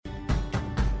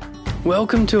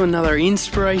Welcome to another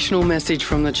inspirational message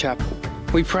from the chapel.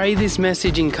 We pray this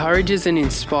message encourages and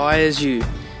inspires you.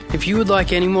 If you would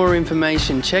like any more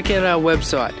information, check out our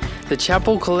website,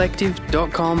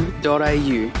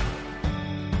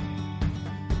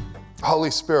 thechapelcollective.com.au. Holy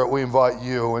Spirit, we invite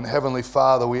you, and Heavenly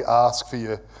Father, we ask for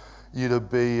you to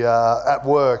be at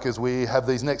work as we have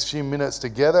these next few minutes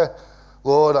together.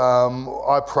 Lord,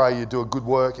 I pray you do a good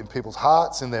work in people's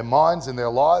hearts, in their minds, in their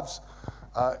lives.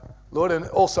 Lord, and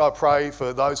also I pray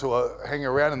for those who are hanging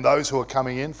around and those who are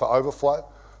coming in for overflow.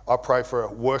 I pray for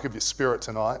a work of your Spirit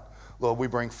tonight. Lord, we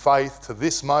bring faith to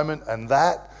this moment and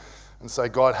that, and say,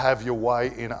 God, have your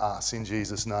way in us, in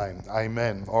Jesus' name.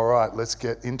 Amen. All right, let's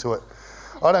get into it.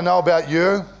 I don't know about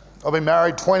you. I've been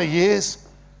married 20 years.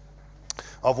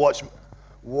 I've watched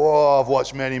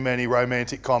many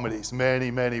romantic comedies,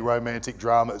 many romantic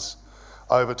dramas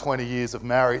over 20 years of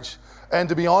marriage. And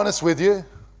to be honest with you,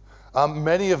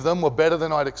 many of them were better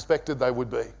than I'd expected they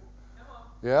would be.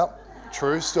 Yeah,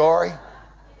 true story.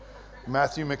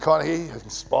 Matthew McConaughey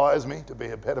inspires me to be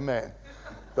a better man.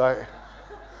 They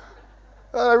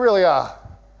really are.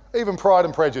 Even Pride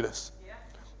and Prejudice.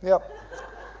 Yep.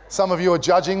 Some of you are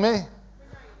judging me,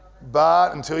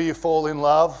 but until you fall in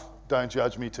love, don't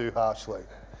judge me too harshly.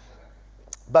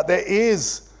 But there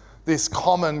is this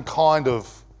common kind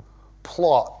of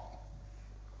plot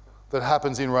that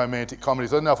happens in romantic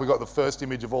comedies. I don't know if we got the first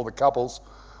image of all the couples,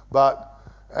 but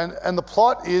and the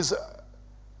plot is,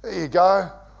 there you go,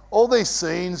 all these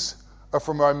scenes are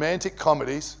from romantic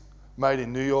comedies made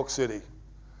in New York City.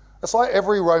 It's like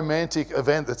every romantic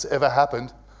event that's ever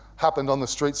happened on the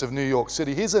streets of New York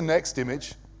City. Here's the next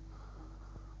image.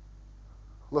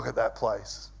 Look at that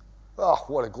place. Oh,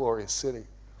 what a glorious city.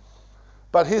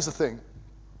 But here's the thing.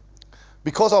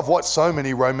 Because I've watched so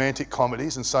many romantic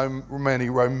comedies and so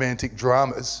many romantic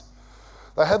dramas,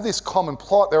 they have this common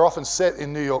plot. They're often set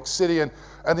in New York City, and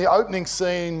the opening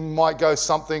scene might go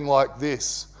something like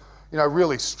this. You know,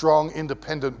 really strong,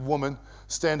 independent woman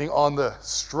standing on the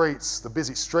streets, the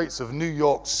busy streets of New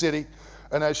York City.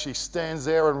 And as she stands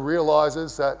there and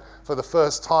realizes that for the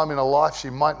first time in her life, she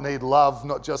might need love,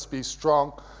 not just be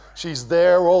strong. She's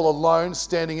there all alone,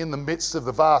 standing in the midst of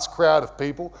the vast crowd of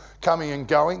people coming and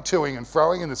going, toing and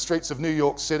froing in the streets of New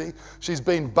York City. She's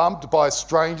been bumped by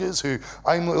strangers who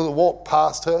aimlessly walk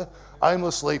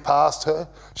aimlessly past her.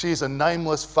 She's a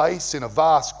nameless face in a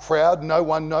vast crowd. No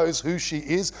one knows who she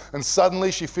is. And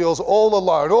suddenly she feels all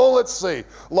alone, all at sea,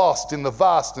 lost in the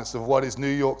vastness of what is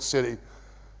New York City.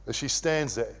 As she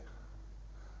stands there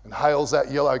and hails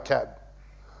that yellow cab,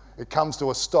 it comes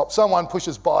to a stop. Someone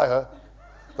pushes by her.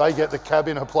 They get the cab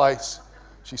in her place.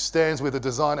 She stands with a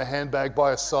designer handbag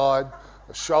by her side,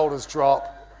 her shoulders drop,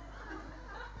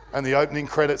 and the opening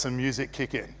credits and music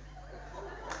kick in.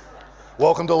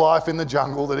 Welcome to life in the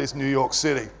jungle that is New York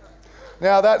City.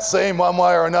 Now that scene, one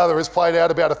way or another, is played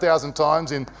out about 1,000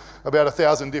 times in about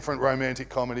 1,000 different romantic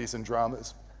comedies and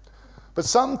dramas. But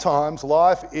sometimes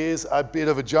life is a bit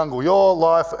of a jungle. Your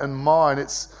life and mine,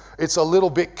 it's a little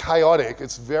bit chaotic.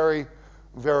 It's very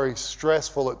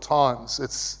stressful at times.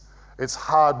 It's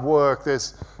hard work.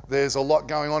 There's a lot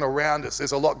going on around us.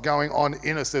 There's a lot going on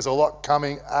in us. There's a lot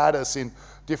coming at us in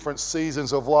different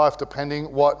seasons of life, depending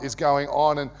what is going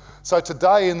on. And so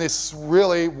today, in this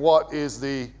really, what is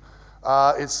the?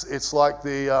 It's like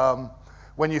the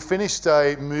when you finished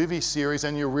a movie series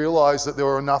and you realise that there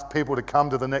were enough people to come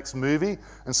to the next movie,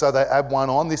 and so they add one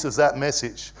on. This is that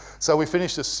message. So we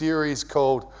finished a series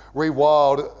called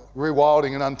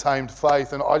Rewilding an Untamed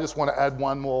Faith, and I just want to add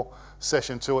one more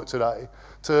session to it today.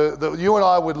 That you and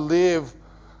I would live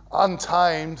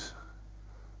untamed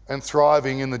and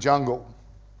thriving in the jungle.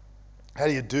 How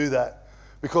do you do that?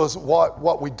 Because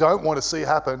what we don't want to see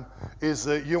happen is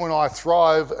that you and I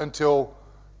thrive until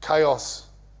chaos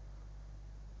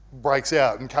breaks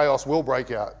out, and chaos will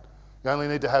break out. You only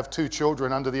need to have 2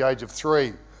 children under the age of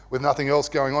 3 with nothing else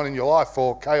going on in your life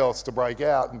for chaos to break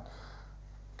out. And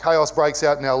chaos breaks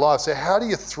out in our lives. So how do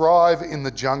you thrive in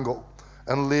the jungle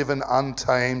and live an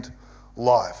untamed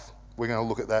life? We're going to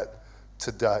look at that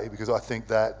today, because I think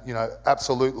that,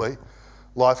 absolutely,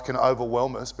 life can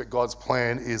overwhelm us, but God's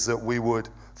plan is that we would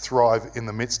thrive in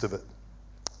the midst of it.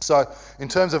 So in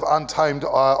terms of untamed,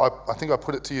 I think I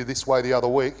put it to you this way the other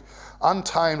week.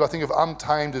 Untamed, I think of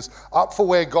untamed as up for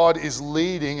where God is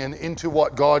leading and into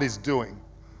what God is doing.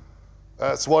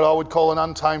 That's what I would call an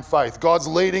untamed faith. God's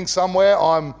leading somewhere,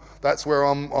 that's where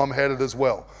I'm headed as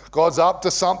well. God's up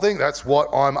to something, that's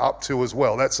what I'm up to as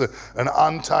well. That's an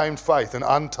untamed faith, an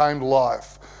untamed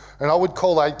life. And I would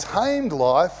call a tamed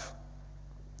life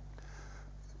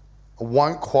a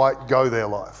won't quite go there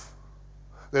life.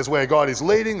 There's where God is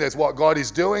leading, there's what God is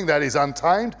doing, that is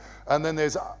untamed, and then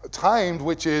there's tamed,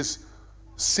 which is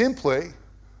simply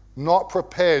not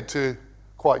prepared to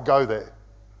quite go there.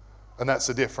 And that's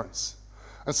the difference.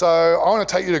 And so I want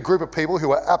to take you to a group of people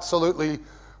who are absolutely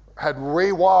had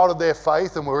rewilded their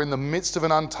faith and were in the midst of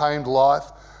an untamed life.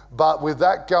 But with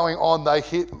that going on, they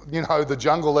hit, the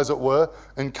jungle, as it were,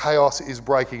 and chaos is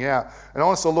breaking out. And I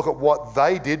want us to look at what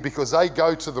they did, because they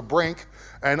go to the brink,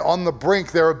 and on the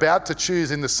brink, they're about to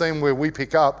choose, in the scene where we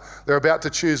pick up, they're about to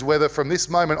choose whether from this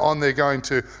moment on they're going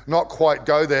to not quite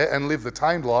go there and live the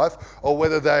tamed life, or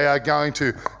whether they are going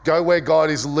to go where God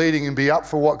is leading and be up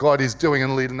for what God is doing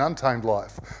and lead an untamed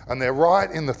life. And they're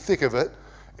right in the thick of it,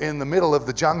 in the middle of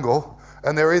the jungle,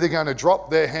 and they're either going to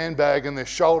drop their handbag and their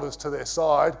shoulders to their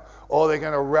side, or they're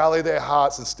going to rally their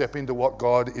hearts and step into what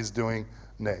God is doing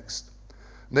next.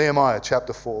 Nehemiah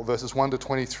chapter 4, verses 1 to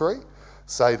 23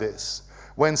 say this.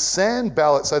 When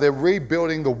Sanballat, so they're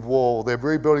rebuilding the wall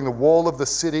of the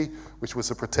city, which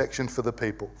was a protection for the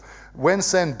people. When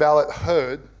Sanballat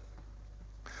heard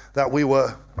that we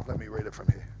were, let me read it from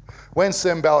here. When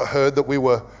Sanballat heard that we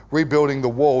were rebuilding the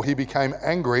wall, he became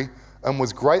angry and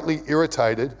was greatly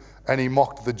irritated, and he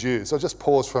mocked the Jews. So just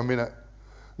pause for a minute.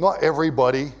 Not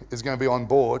everybody is going to be on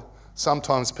board.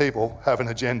 Sometimes people have an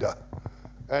agenda.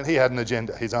 And he had an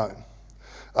agenda, his own.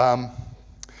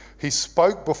 He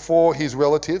spoke before his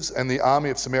relatives and the army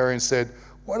of Samaria and said,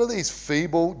 "What are these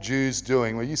feeble Jews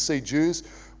doing?" When you see Jews,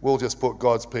 we'll just put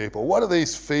God's people. What are the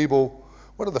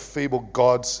feeble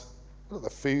gods, how am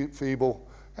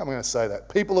I going to say that?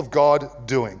 People of God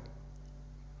doing.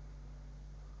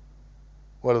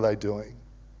 What are they doing?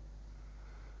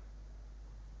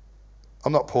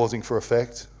 I'm not pausing for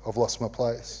effect. I've lost my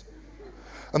place.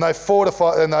 And are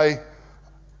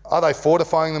they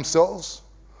fortifying themselves?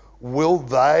 Will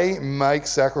they make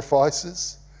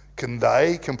sacrifices? Can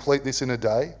they complete this in a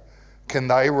day? Can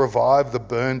they revive the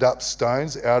burned up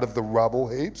stones out of the rubble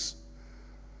heaps?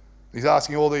 He's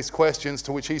asking all these questions,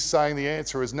 to which he's saying the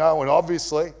answer is no. And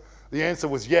obviously the answer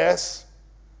was yes,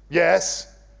 yes,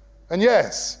 and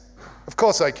yes. Of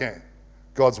course they can.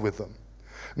 God's with them.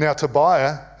 Now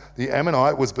Tobiah, the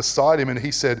Ammonite, was beside him, and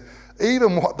he said,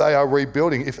 "Even what they are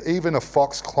rebuilding, if even a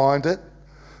fox climbed it,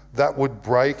 that would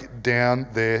break down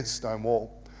their stone wall."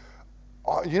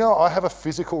 I have a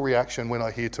physical reaction when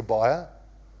I hear Tobiah.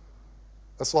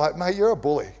 It's like, mate, you're a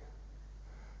bully.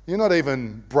 You're not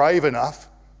even brave enough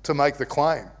to make the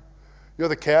claim. You're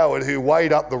the coward who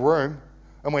weighed up the room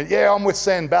and went, "Yeah, I'm with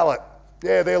Sanballat.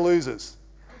 Yeah, they're losers."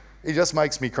 He just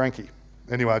makes me cranky.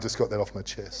 Anyway, I just got that off my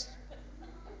chest.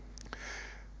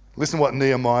 Listen to what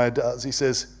Nehemiah does. He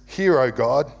says, "Hear, O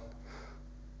God,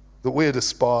 that we are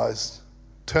despised.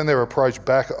 Turn their reproach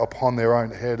back upon their own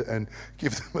head and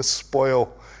give them a spoil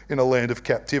in a land of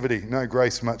captivity." No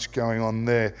grace much going on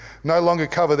there. "No longer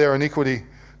cover their iniquity,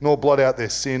 nor blot out their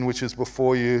sin, which is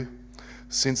before you,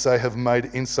 since they have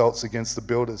made insults against the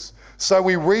builders." So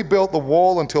we rebuilt the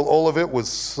wall until all of it was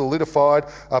solidified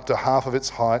up to half of its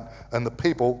height, and the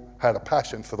people had a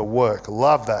passion for the work.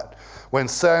 Love that. When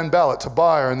Sanballat,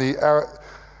 Tobiah, and the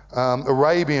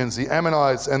Arabians, the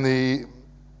Ammonites, and the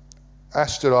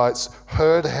Ashdodites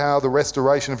heard how the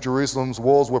restoration of Jerusalem's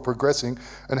walls were progressing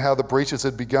and how the breaches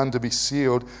had begun to be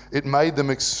sealed, it made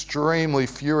them extremely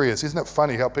furious. Isn't it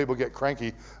funny how people get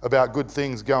cranky about good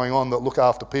things going on that look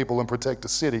after people and protect a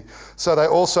city? So they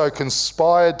also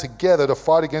conspired together to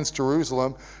fight against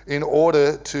Jerusalem in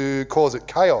order to cause it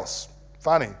chaos.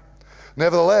 Funny.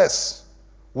 Nevertheless,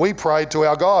 we prayed to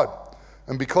our God,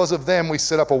 and because of them we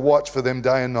set up a watch for them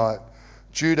day and night.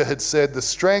 Judah had said, "The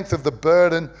strength of the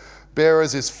burden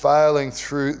bearers is failing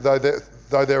through, though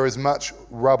there is much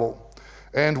rubble,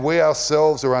 and we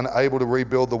ourselves are unable to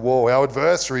rebuild the wall." Our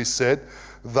adversaries said,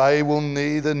 "They will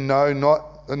neither know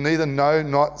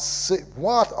not see."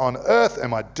 What on earth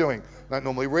am I doing? I don't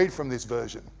normally read from this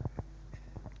version.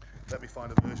 Let me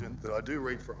find a version that I do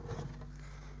read from.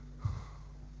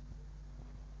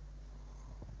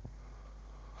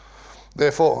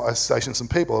 Therefore, I stationed some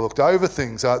people. I looked over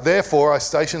things. Therefore, I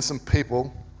stationed some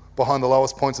people behind the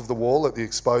lowest points of the wall at the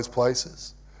exposed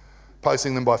places,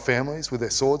 posting them by families with their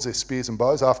swords, their spears and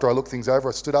bows. After I looked things over,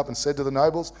 I stood up and said to the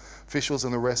nobles, officials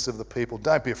and the rest of the people,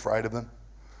 "Don't be afraid of them.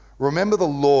 Remember the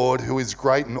Lord, who is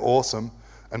great and awesome,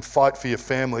 and fight for your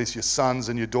families, your sons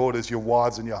and your daughters, your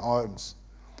wives and your homes."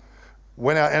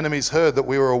 When our enemies heard that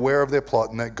we were aware of their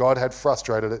plot and that God had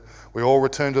frustrated it, we all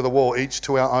returned to the wall, each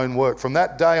to our own work. From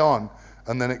that day on,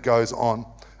 and then it goes on,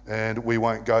 and we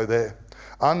won't go there.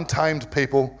 Untamed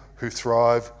people who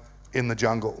thrive in the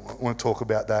jungle. I want to talk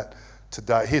about that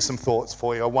today. Here's some thoughts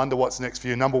for you. I wonder what's next for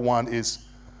you. Number one is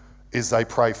they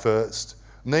pray first.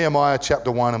 Nehemiah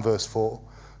chapter 1 and verse 4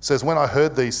 says, when I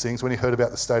heard these things, when he heard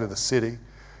about the state of the city,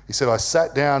 he said, I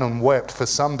sat down and wept. For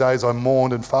some days I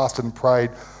mourned and fasted and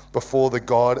prayed before the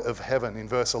God of heaven. In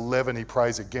verse 11, he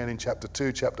prays again in chapter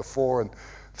 2, chapter 4, and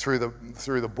through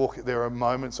the book, there are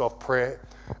moments of prayer.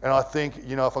 And I think, if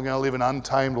I'm going to live an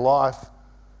untamed life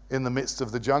in the midst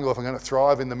of the jungle, if I'm going to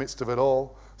thrive in the midst of it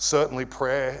all, certainly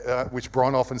prayer, which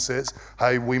Bron often says,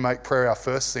 hey, we make prayer our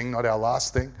first thing, not our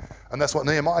last thing. And that's what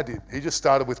Nehemiah did. He just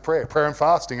started with prayer and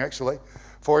fasting, actually.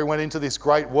 Before he went into this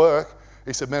great work,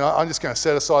 he said, man, I'm just going to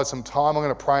set aside some time. I'm going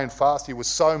to pray and fast. He was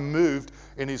so moved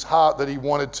in his heart that he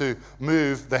wanted to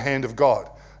move the hand of God.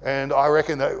 And I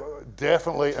reckon that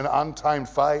definitely an untamed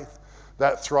faith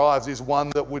that thrives is one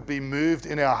that would be moved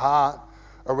in our heart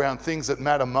around things that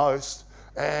matter most,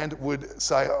 and would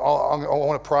say, I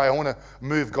want to pray. I want to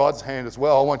move God's hand as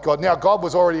well. I want God. Now, God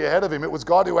was already ahead of him. It was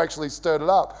God who actually stirred it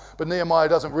up. But Nehemiah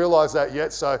doesn't realize that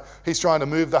yet, so he's trying to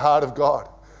move the heart of God.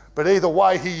 But either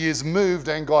way, he is moved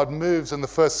and God moves, and the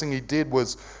first thing he did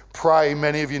was pray.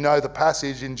 Many of you know the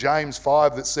passage in James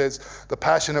 5 that says, the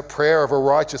passionate prayer of a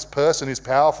righteous person is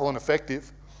powerful and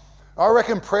effective. I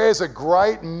reckon prayer is a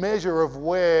great measure of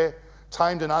where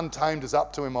tamed and untamed is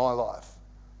up to in my life,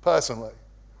 personally.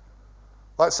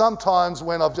 Like sometimes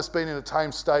when I've just been in a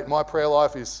tamed state, my prayer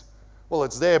life is, well,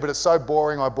 it's there, but it's so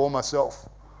boring I bore myself.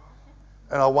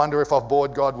 And I wonder if I've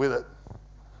bored God with it.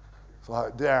 It's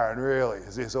like, Darren, really?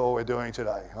 Is this all we're doing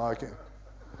today?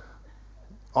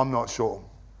 I'm not sure.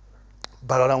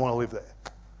 But I don't want to live there.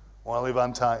 I want to live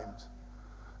untamed.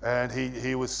 And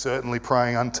he was certainly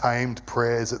praying untamed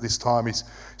prayers at this time. He's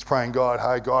praying, God,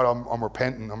 hey, God, I'm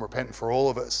repentant. I'm repentant for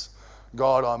all of us.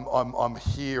 God, I'm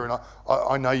here, and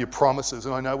I know your promises,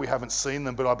 and I know we haven't seen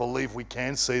them, but I believe we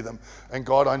can see them. And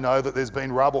God, I know that there's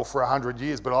been rubble for 100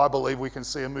 years, but I believe we can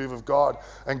see a move of God.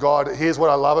 And God, here's what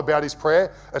I love about his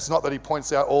prayer. It's not that he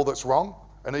points out all that's wrong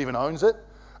and even owns it.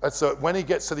 It's that when he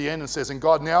gets to the end and says, and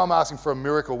God, now I'm asking for a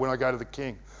miracle when I go to the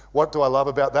king. What do I love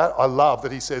about that? I love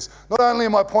that he says, not only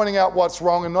am I pointing out what's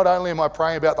wrong, and not only am I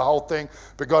praying about the whole thing,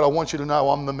 but God, I want you to know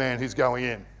I'm the man who's going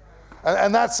in.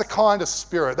 And that's the kind of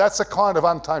spirit. That's the kind of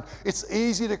untamed. It's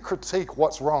easy to critique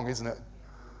what's wrong, isn't it?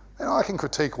 And I can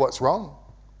critique what's wrong.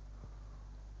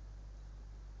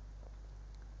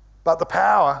 But the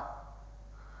power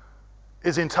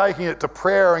is in taking it to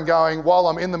prayer and going, while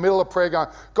I'm in the middle of prayer, going,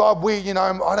 God,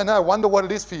 I don't know, wonder what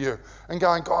it is for you. And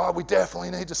going, God, we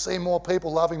definitely need to see more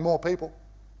people loving more people.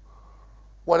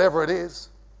 Whatever it is.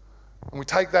 And we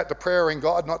take that to prayer in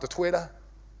God, not to Twitter.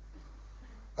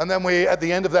 And then we, at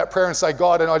the end of that prayer, and say,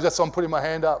 God, and I'm putting my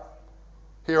hand up.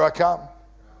 Here I come.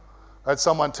 I had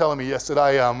someone telling me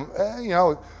yesterday,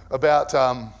 about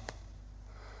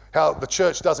how the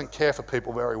church doesn't care for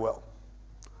people very well.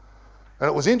 And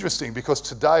it was interesting because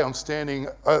today I'm standing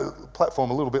a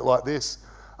platform a little bit like this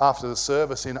after the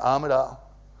service in Armidale,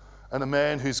 and a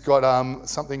man who's got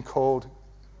something called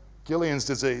Gillian's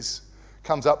disease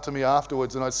comes up to me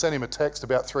afterwards, and I sent him a text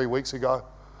about 3 weeks ago.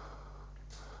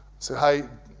 I said, hey,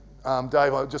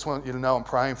 Dave, I just want you to know I'm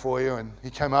praying for you. And he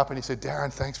came up and he said,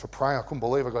 Darren, thanks for praying. I couldn't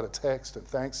believe I got a text, and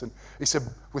thanks. And he said,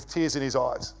 with tears in his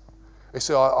eyes, he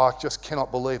said, I just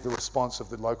cannot believe the response of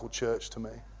the local church to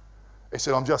me. He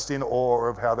said, I'm just in awe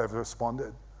of how they've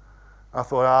responded. I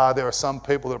thought, there are some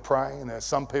people that are praying, and there are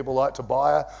some people like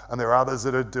Tobiah, and there are others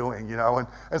that are doing,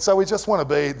 And so we just want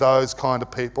to be those kind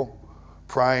of people,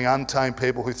 praying, untamed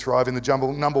people who thrive in the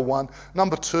jungle, number one.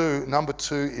 Number two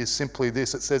is simply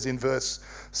this. It says in verse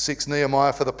 6,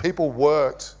 Nehemiah, for the people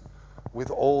worked with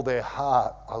all their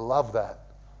heart. I love that.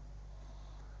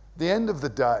 At the end of the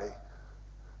day,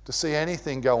 to see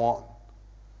anything go on,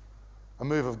 a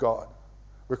move of God,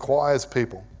 requires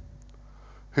people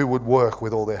who would work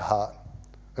with all their heart.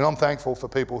 And I'm thankful for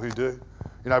people who do.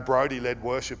 Brody led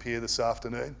worship here this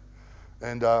afternoon.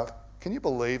 And can you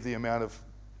believe the amount of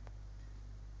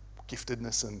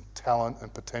giftedness and talent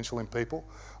and potential in people?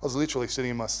 I was literally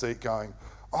sitting in my seat going,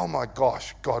 oh my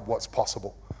gosh, God, what's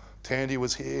possible? Tandy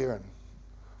was here and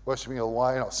worshiping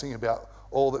away, and I was singing about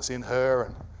all that's in her,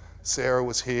 and Sarah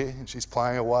was here and she's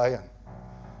playing away, and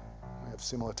we have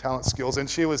similar talent skills, and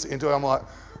she was into it. I'm like,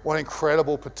 what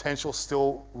incredible potential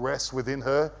still rests within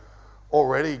her.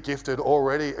 Already gifted,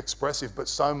 already expressive, but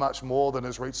so much more than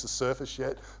has reached the surface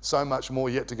yet, so much more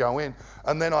yet to go in.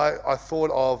 And then I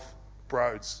thought of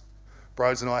Broads.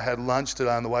 Broads and I had lunch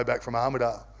today on the way back from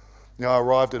Armidale. I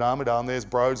arrived at Armidale and there's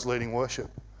Broads leading worship.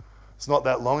 It's not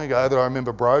that long ago that I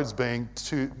remember Broads being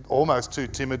almost too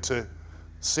timid to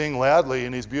sing loudly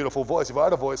in his beautiful voice. If I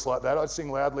had a voice like that, I'd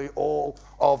sing loudly all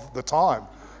of the time.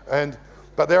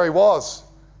 But there he was.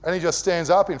 And he just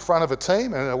stands up in front of a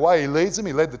team, and the way he leads them,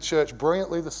 he led the church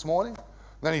brilliantly this morning.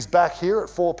 Then he's back here at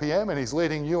 4 p.m. and he's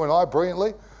leading you and I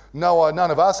brilliantly. No,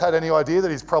 none of us had any idea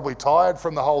that he's probably tired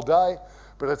from the whole day,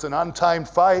 but it's an untamed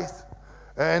faith.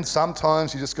 And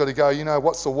sometimes you just got to go, you know,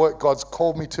 what's the work God's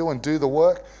called me to, and do the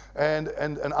work. And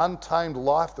an untamed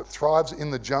life that thrives in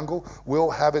the jungle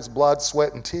will have its blood,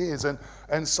 sweat and tears.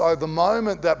 And so the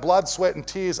moment that blood, sweat and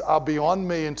tears are beyond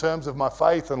me in terms of my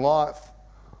faith and life,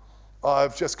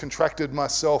 I've just contracted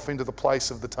myself into the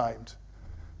place of the tamed.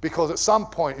 Because at some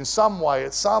point, in some way,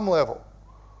 at some level,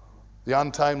 the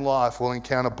untamed life will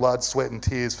encounter blood, sweat and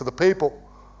tears, for the people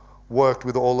worked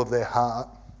with all of their heart.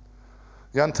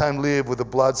 The untamed live with the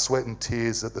blood, sweat and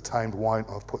tears that the tamed won't,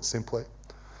 I've put simply.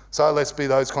 So let's be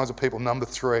those kinds of people. Number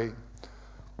three,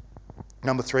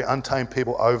 untamed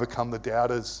people overcome the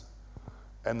doubters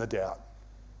and the doubt.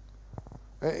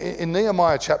 In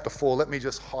Nehemiah chapter 4, let me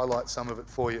just highlight some of it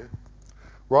for you.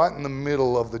 Right in the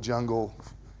middle of the jungle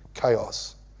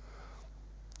chaos,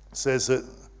 it says that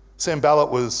Sanballat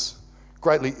was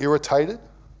greatly irritated,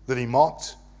 that he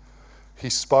mocked. He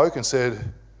spoke and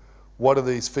said, "What are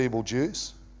these feeble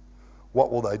Jews? What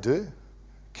will they do?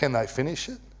 Can they finish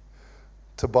it?"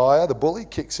 Tobiah, the bully,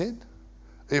 kicks in.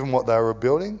 Even what they were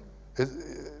building,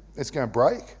 it's going to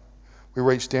break. We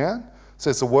reach down,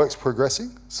 says the work's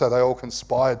progressing, so they all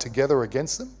conspired together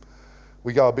against them.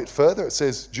 We go a bit further, it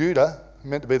says Judah,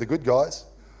 meant to be the good guys,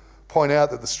 point out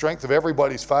that the strength of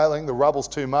everybody's failing, the rubble's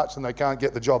too much and they can't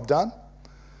get the job done.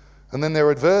 And then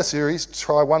their adversaries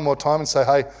try one more time and say,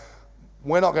 hey,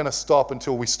 we're not going to stop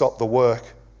until we stop the work.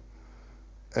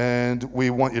 And we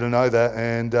want you to know that.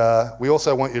 And we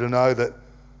also want you to know that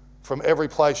from every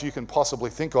place you can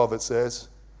possibly think of, it says,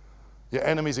 your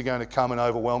enemies are going to come and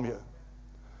overwhelm you.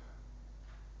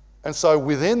 And so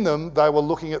within them, they were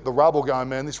looking at the rubble going,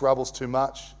 man, this rubble's too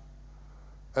much.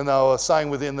 And they were saying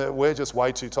within that we're just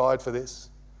way too tired for this.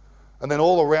 And then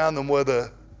all around them were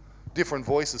the different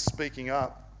voices speaking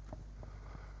up.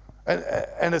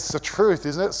 And it's the truth,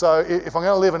 isn't it? So if I'm going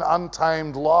to live an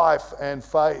untamed life and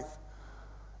faith,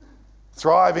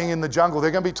 thriving in the jungle,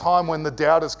 there's going to be time when the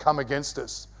doubters come against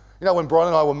us. You know, when Brian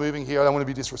and I were moving here, I don't want to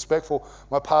be disrespectful,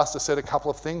 my pastor said a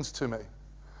couple of things to me.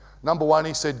 Number one,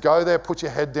 he said, go there, put your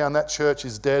head down, that church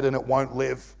is dead and it won't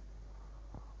live.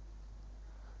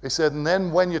 He said, and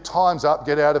then when your time's up,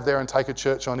 get out of there and take a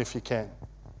church on if you can.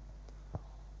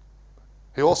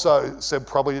 He also said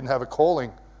probably didn't have a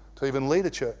calling to even lead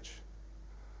a church.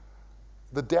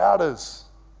 The doubters,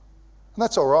 and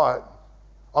that's all right.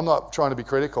 I'm not trying to be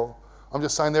critical. I'm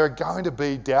just saying there are going to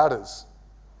be doubters.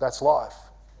 That's life.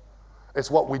 It's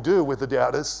what we do with the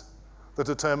doubters that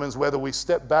determines whether we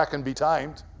step back and be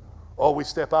tamed or we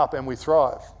step up and we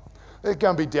thrive. There are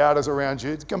going to be doubters around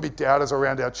you. There's going to be doubters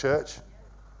around our church.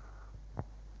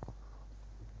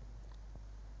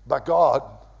 But God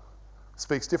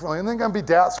speaks differently. And there are going to be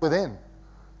doubts within. Do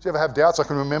you ever have doubts? I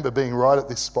can remember being right at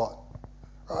this spot,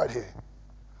 right here.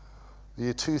 The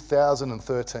year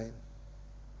 2013,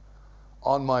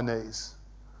 on my knees,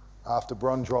 after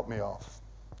Bron dropped me off.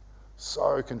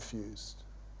 So confused,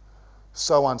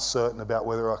 so uncertain about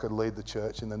whether I could lead the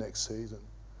church in the next season.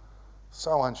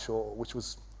 So unsure, which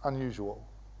was unusual.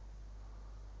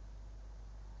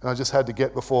 And I just had to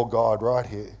get before God right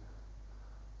here.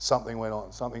 Something went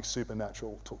on, something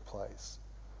supernatural took place.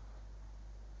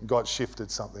 God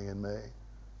shifted something in me.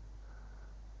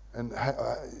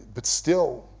 But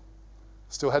still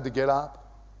had to get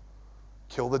up,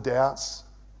 kill the doubts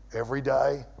every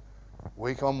day,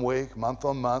 week on week, month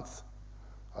on month.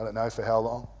 I don't know for how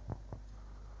long.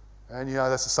 And you know,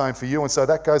 that's the same for you. And so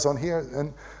that goes on here,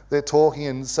 and they're talking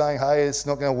and saying, hey, it's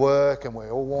not going to work, and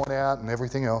we're all worn out and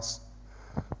everything else.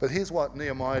 But here's what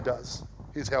Nehemiah does.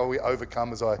 Here's how we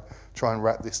overcome, as I try and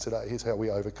wrap this today. Here's how we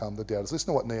overcome the doubters. Listen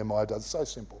to what Nehemiah does. It's so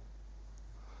simple.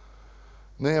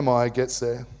 Nehemiah gets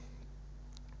there.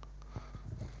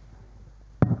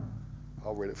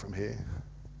 I'll read it from here.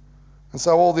 And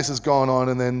so all this has gone on,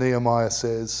 and then Nehemiah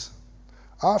says,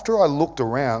 after I looked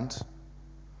around,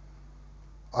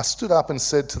 I stood up and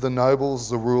said to the nobles,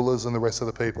 the rulers, and the rest of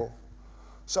the people.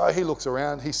 So he looks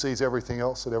around, he sees everything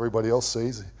else that everybody else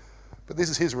sees. But this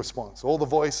is his response. All the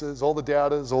voices, all the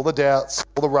doubters, all the doubts,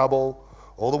 all the rubble,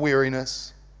 all the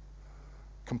weariness,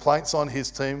 complaints on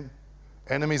his team,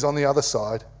 enemies on the other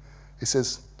side. He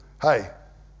says, hey,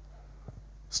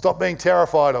 stop being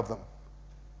terrified of them.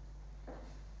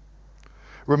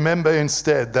 Remember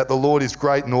instead that the Lord is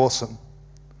great and awesome.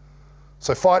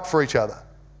 So fight for each other.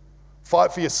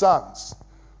 Fight for your sons.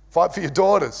 Fight for your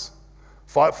daughters.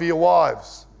 Fight for your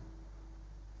wives.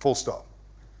 Full stop.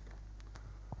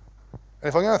 And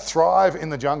if I'm going to thrive in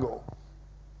the jungle,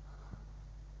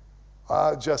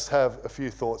 I just have a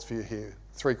few thoughts for you here.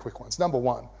 3 quick ones. Number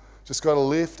one, Just got to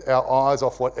lift our eyes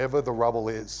off whatever the rubble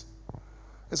is.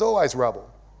 There's always rubble.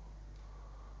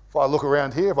 If I look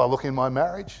around here, if I look in my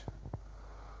marriage,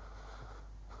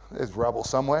 there's rubble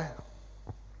somewhere.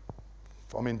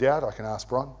 If I'm in doubt, I can ask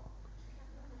Bron.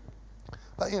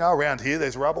 But around here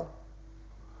there's rubble.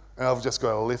 And I've just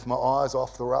got to lift my eyes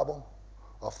off the rubble,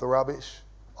 off the rubbish,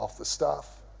 off the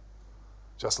stuff.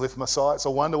 Just lift my sights. I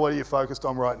wonder what are you focused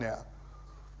on right now?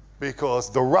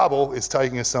 Because the rubble is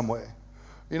taking us somewhere.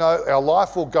 Our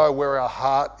life will go where our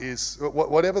heart is.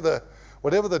 Whatever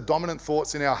the dominant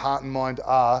thoughts in our heart and mind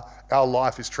are, our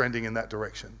life is trending in that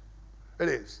direction. It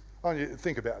is.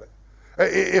 Think about it.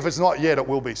 If it's not yet, it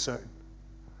will be soon.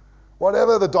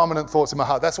 Whatever the dominant thoughts in my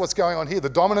heart, that's what's going on here. The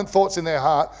dominant thoughts in their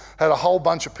heart had a whole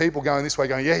bunch of people going this way,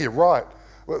 going, yeah, you're right.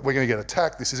 We're going to get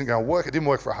attacked. This isn't going to work. It didn't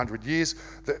work for 100 years.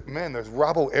 Man, there's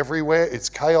rubble everywhere. It's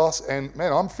chaos. And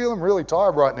man, I'm feeling really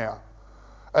tired right now.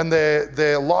 And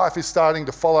their life is starting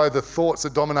to follow the thoughts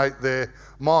that dominate their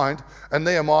mind. And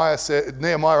Nehemiah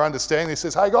understanding this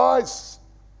says, hey guys,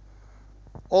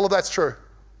 all of that's true.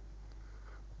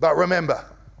 But remember,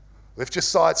 lift your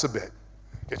sights a bit.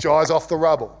 Get your eyes off the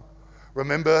rubble.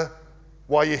 Remember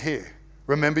why you're here.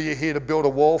 Remember you're here to build a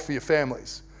wall for your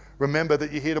families. Remember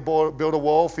that you're here to build a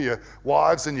wall for your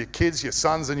wives and your kids, your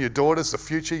sons and your daughters, the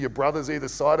future, your brothers either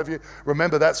side of you.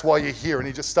 Remember that's why you're here. And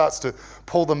he just starts to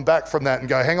pull them back from that and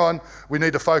go, hang on, we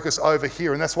need to focus over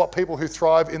here. And that's what people who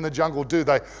thrive in the jungle do.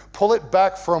 They pull it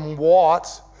back from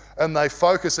what and they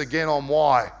focus again on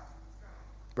why.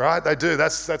 Right? They do.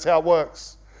 That's how it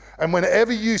works. And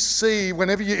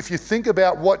if you think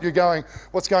about what's going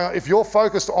on, if you're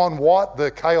focused on what,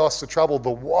 the chaos, the trouble,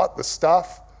 the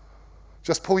stuff,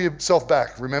 just pull yourself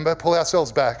back. Remember, pull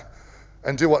ourselves back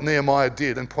and do what Nehemiah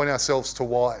did and point ourselves to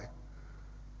why.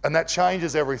 And that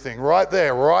changes everything right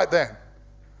there, right then.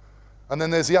 And then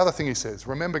there's the other thing he says,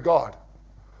 remember God.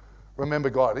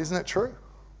 Remember God. Isn't it true?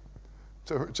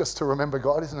 Just to remember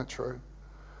God, isn't it true?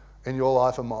 In your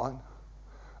life and mine.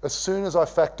 As soon as I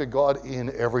factor God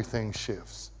in, everything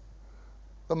shifts.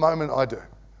 The moment I do,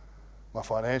 my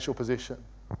financial position,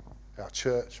 our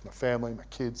church, my family, my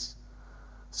kids,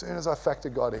 as soon as I factor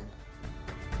God in.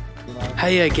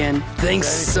 Hey again, thanks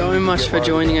so much for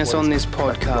joining us on this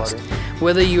podcast.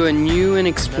 Whether you are new and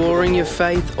exploring your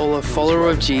faith or a follower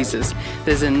of Jesus,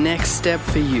 there's a next step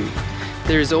for you.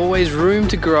 There is always room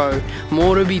to grow,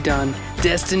 more to be done,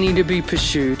 destiny to be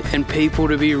pursued, and people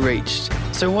to be reached.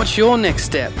 So what's your next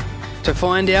step? To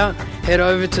find out, head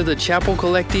over to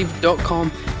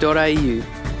thechapelcollective.com.au.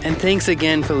 And thanks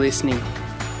again for listening.